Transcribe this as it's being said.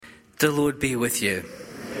The Lord be with you.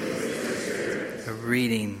 A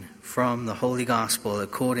reading from the Holy Gospel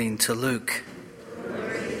according to Luke.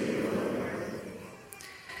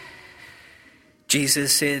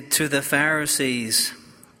 Jesus said to the Pharisees,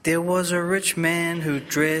 "There was a rich man who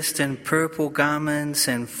dressed in purple garments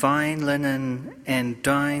and fine linen and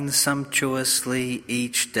dined sumptuously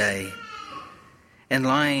each day. And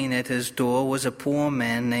lying at his door was a poor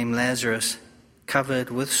man named Lazarus, covered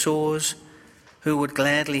with sores, who would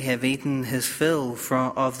gladly have eaten his fill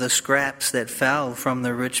of the scraps that fell from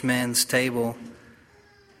the rich man's table.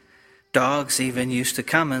 Dogs even used to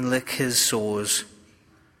come and lick his sores.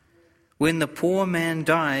 When the poor man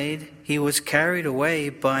died, he was carried away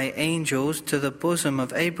by angels to the bosom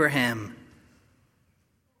of Abraham.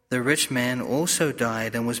 The rich man also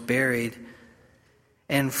died and was buried,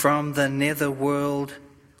 and from the nether world,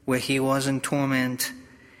 where he was in torment,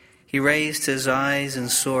 he raised his eyes and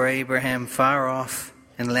saw Abraham far off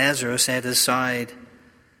and Lazarus at his side.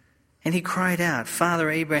 And he cried out, 'Father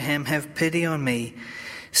Abraham, have pity on me.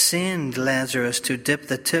 Send Lazarus to dip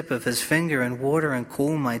the tip of his finger in water and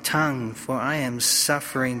cool my tongue, for I am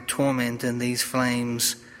suffering torment in these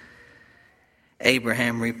flames.'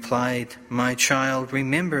 Abraham replied, 'My child,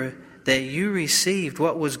 remember that you received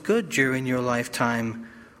what was good during your lifetime,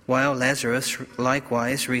 while Lazarus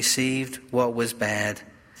likewise received what was bad.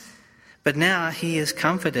 But now he is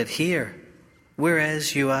comforted here,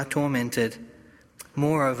 whereas you are tormented.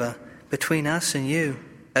 Moreover, between us and you,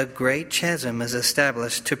 a great chasm is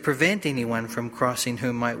established to prevent anyone from crossing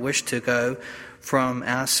who might wish to go from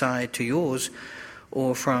our side to yours,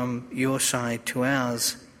 or from your side to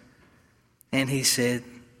ours.' And he said,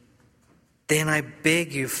 'Then I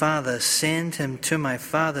beg you, Father, send him to my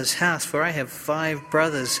father's house, for I have 5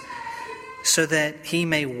 brothers, so that he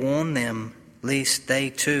may warn them, lest they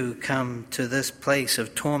too come to this place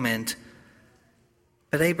of torment.'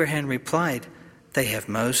 But Abraham replied, 'They have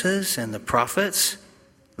Moses and the prophets.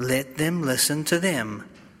 Let them listen to them.'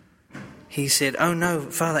 He said, 'Oh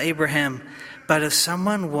no, Father Abraham, but if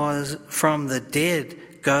someone was from the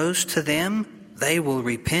dead goes to them, they will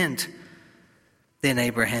repent.' Then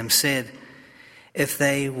Abraham said, 'If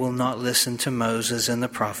they will not listen to Moses and the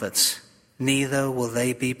prophets, neither will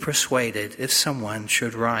they be persuaded if someone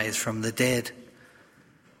should rise from the dead.'"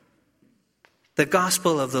 The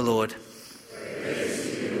Gospel of the Lord. Praise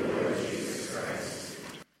to you, Lord Jesus Christ.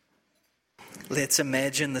 Let's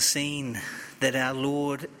imagine the scene that our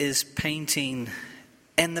Lord is painting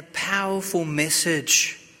and the powerful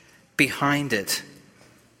message behind it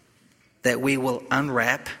that we will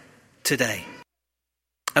unwrap today.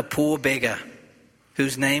 A poor beggar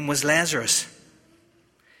whose name was Lazarus.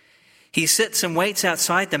 He sits and waits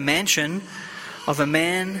outside the mansion of a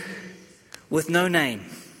man with no name.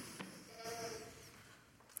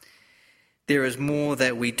 There is more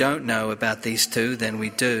that we don't know about these two than we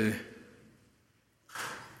do.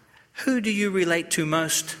 Who do you relate to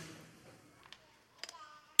most?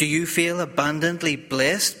 Do you feel abundantly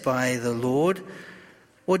blessed by the Lord,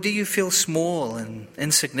 or do you feel small and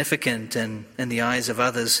insignificant in the eyes of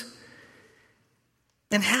others?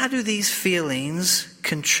 And how do these feelings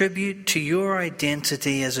contribute to your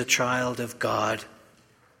identity as a child of God?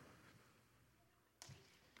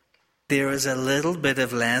 There is a little bit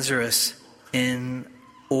of Lazarus in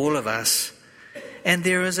all of us, and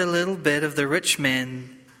there is a little bit of the rich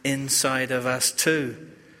man inside of us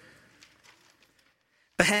too.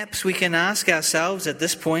 Perhaps we can ask ourselves at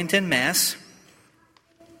this point in Mass,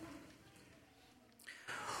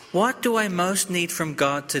 what do I most need from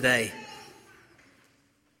God today?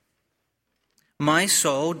 My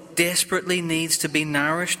soul desperately needs to be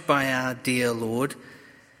nourished by our dear Lord,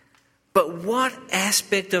 but what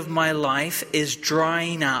aspect of my life is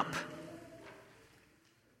drying up?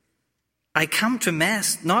 I come to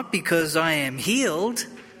Mass not because I am healed,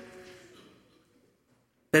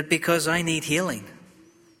 but because I need healing.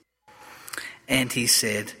 And he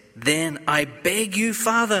said, "Then I beg you,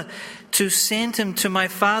 Father, to send him to my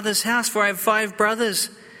father's house, for I have 5 brothers,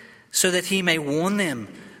 so that he may warn them,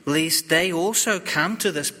 lest they also come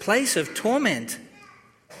to this place of torment."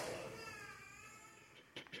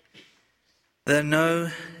 The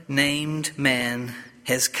no-named man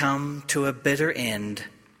has come to a bitter end.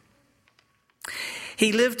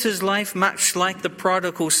 He lived his life much like the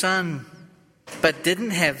prodigal son, but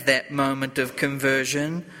didn't have that moment of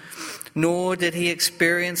conversion, nor did he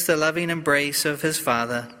experience the loving embrace of his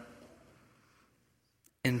father.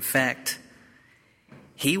 In fact,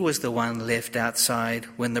 he was the one left outside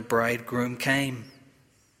when the bridegroom came.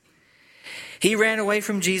 He ran away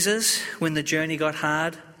from Jesus when the journey got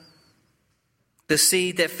hard. The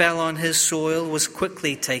seed that fell on his soil was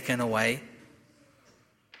quickly taken away.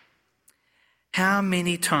 How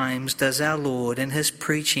many times does our Lord in his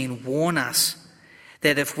preaching warn us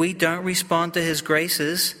that if we don't respond to his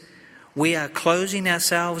graces, we are closing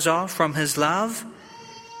ourselves off from his love,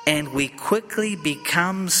 and we quickly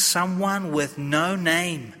become someone with no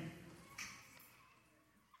name.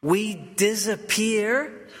 We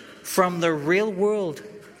disappear from the real world.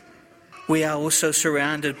 We are also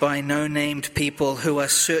surrounded by no-named people who are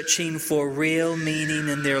searching for real meaning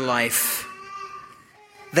in their life.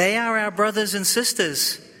 They are our brothers and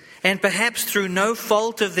sisters, and perhaps through no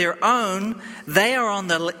fault of their own, they are on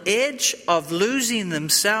the edge of losing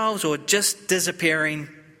themselves or just disappearing.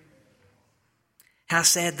 How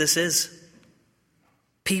sad this is.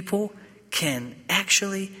 People can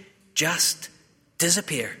actually just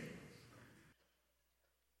disappear.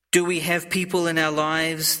 Do we have people in our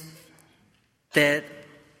lives that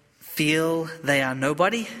feel they are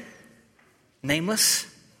nobody, nameless?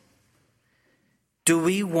 Do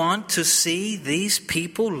we want to see these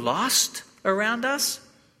people lost around us?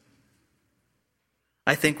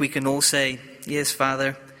 I think we can all say, yes,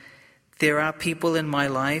 Father, there are people in my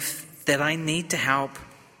life that I need to help,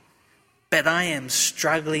 but I am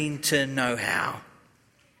struggling to know how.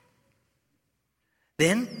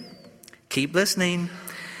 Then, keep listening.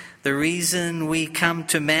 The reason we come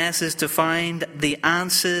to Mass is to find the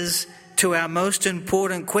answers to our most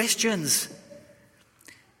important questions.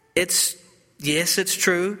 Yes, it's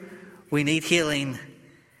true, we need healing,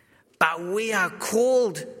 but we are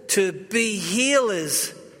called to be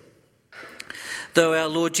healers. Though our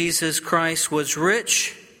Lord Jesus Christ was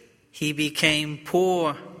rich, he became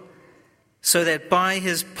poor, so that by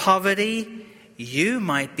his poverty you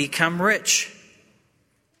might become rich.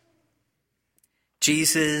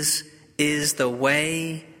 Jesus is the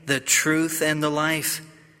way, the truth, and the life.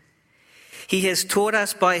 He has taught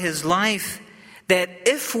us by his life that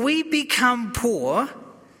if we become poor,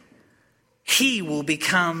 he will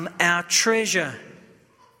become our treasure.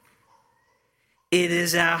 It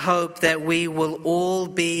is our hope that we will all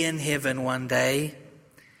be in heaven one day.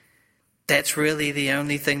 That's really the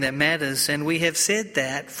only thing that matters, and we have said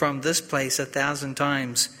that from this place 1,000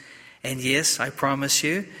 times. And yes, I promise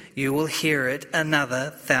you, you will hear it another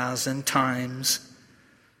 1,000 times.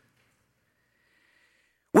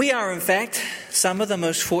 We are, in fact, some of the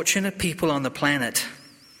most fortunate people on the planet.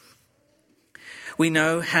 We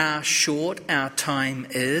know how short our time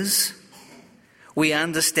is. We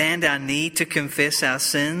understand our need to confess our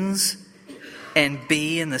sins and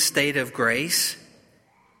be in the state of grace.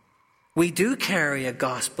 We do carry a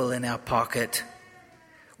gospel in our pocket.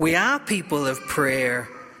 We are people of prayer.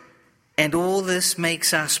 And all this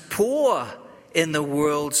makes us poor in the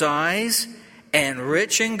world's eyes and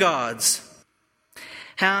rich in God's.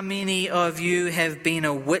 How many of you have been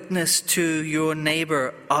a witness to your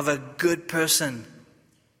neighbor of a good person,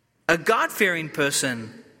 a God-fearing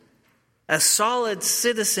person, a solid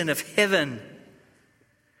citizen of heaven?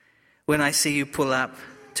 When I see you pull up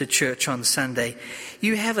to church on Sunday,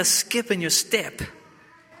 you have a skip in your step.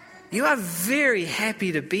 You are very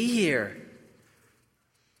happy to be here.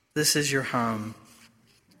 This is your home.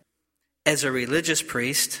 As a religious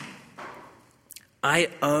priest, I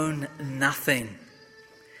own nothing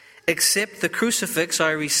except the crucifix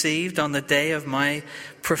I received on the day of my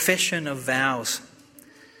profession of vows,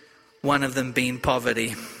 one of them being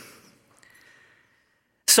poverty.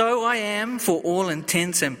 So I am, for all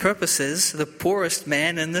intents and purposes, the poorest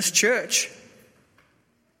man in this church.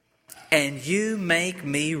 And you make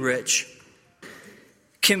me rich.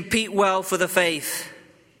 Compete well for the faith.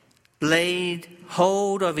 Laid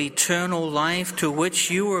hold of eternal life to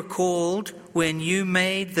which you were called when you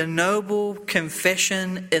made the noble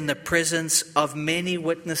confession in the presence of many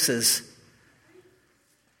witnesses.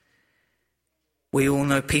 We all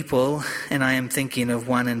know people, and I am thinking of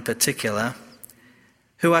one in particular,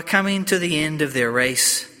 who are coming to the end of their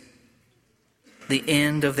race, the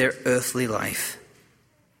end of their earthly life.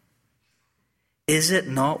 Is it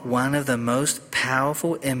not one of the most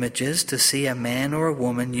powerful images to see a man or a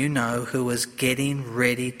woman you know who is getting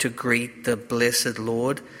ready to greet the blessed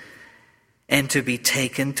Lord and to be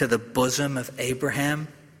taken to the bosom of Abraham?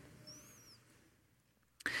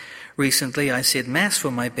 Recently, I said Mass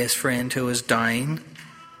for my best friend who was dying,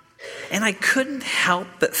 and I couldn't help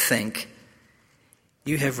but think,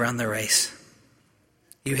 you have run the race.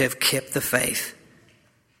 You have kept the faith,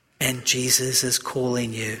 and Jesus is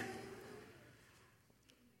calling you.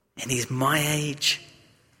 And he's my age.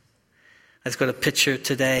 I've got a picture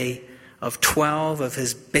today of 12 of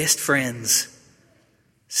his best friends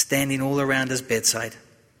standing all around his bedside.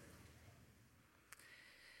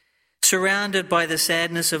 Surrounded by the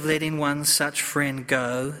sadness of letting one such friend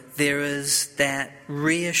go, there is that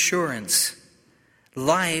reassurance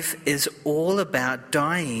Life is all about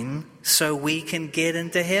dying so we can get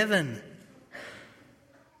into heaven.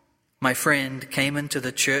 My friend came into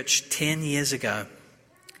the church 10 years ago.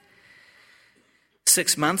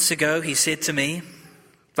 6 months ago, he said to me,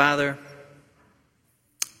 "Father,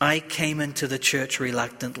 I came into the church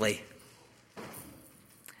reluctantly,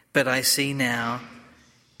 but I see now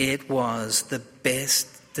it was the best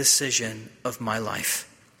decision of my life."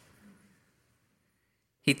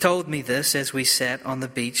 He told me this as we sat on the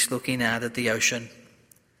beach looking out at the ocean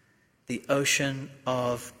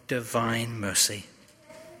of divine mercy.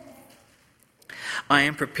 I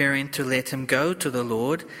am preparing to let him go to the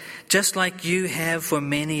Lord, just like you have for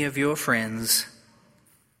many of your friends.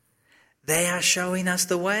 They are showing us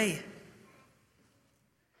the way.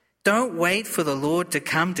 Don't wait for the Lord to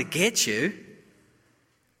come to get you.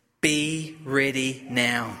 Be ready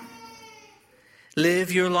now.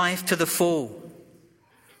 Live your life to the full.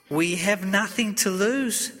 We have nothing to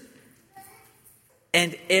lose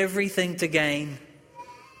and everything to gain.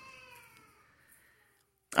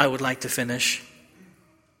 I would like to finish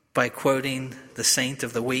by quoting the Saint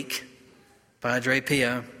of the Week, Padre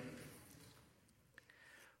Pio.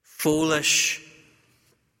 Foolish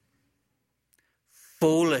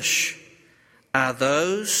are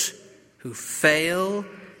those who fail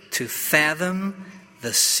to fathom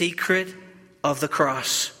the secret of the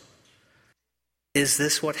cross. Is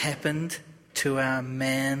this what happened to our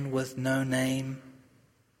man with no name?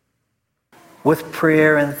 With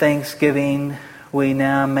prayer and thanksgiving, we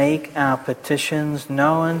now make our petitions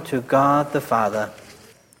known to God the Father.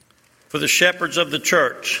 For the shepherds of the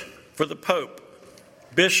church, for the Pope,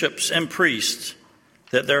 bishops and priests,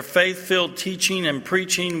 that their faith-filled teaching and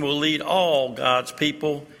preaching will lead all God's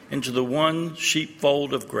people into the one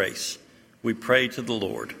sheepfold of grace. We pray to the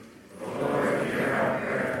Lord. Lord, hear our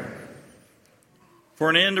prayer. For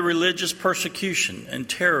an end to religious persecution and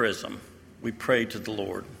terrorism, we pray to the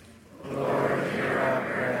Lord. Lord, hear our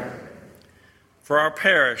prayer. For our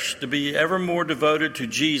parish to be ever more devoted to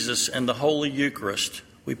Jesus and the Holy Eucharist,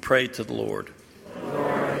 we pray to the Lord.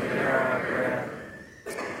 Lord, hear our prayer.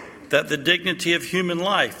 That the dignity of human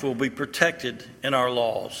life will be protected in our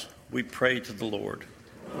laws, we pray to the Lord.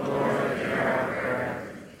 Lord, hear our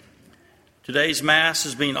prayer. Today's Mass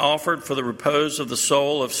is being offered for the repose of the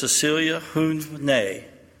soul of Cecilia Hunne.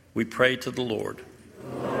 We pray to the Lord.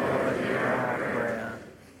 Lord, hear our prayer.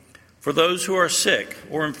 For those who are sick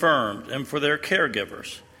or infirmed and for their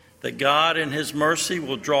caregivers, that God in His mercy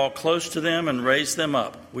will draw close to them and raise them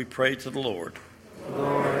up, we pray to the Lord.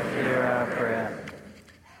 Lord, hear our prayer.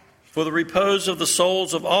 For the repose of the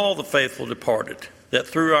souls of all the faithful departed, that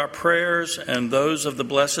through our prayers and those of the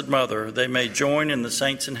Blessed Mother they may join in the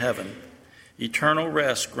saints in heaven. Eternal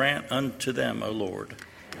rest grant unto them, O Lord.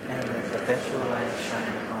 And the perpetual light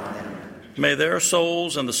shine upon them. May their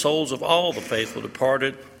souls and the souls of all the faithful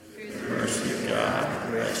departed, through the mercy of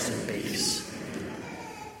God, rest in peace.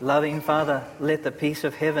 Loving Father, let the peace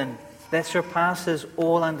of heaven that surpasses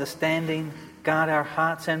all understanding guard our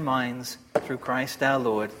hearts and minds through Christ our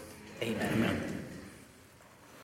Lord. Amen. Amen.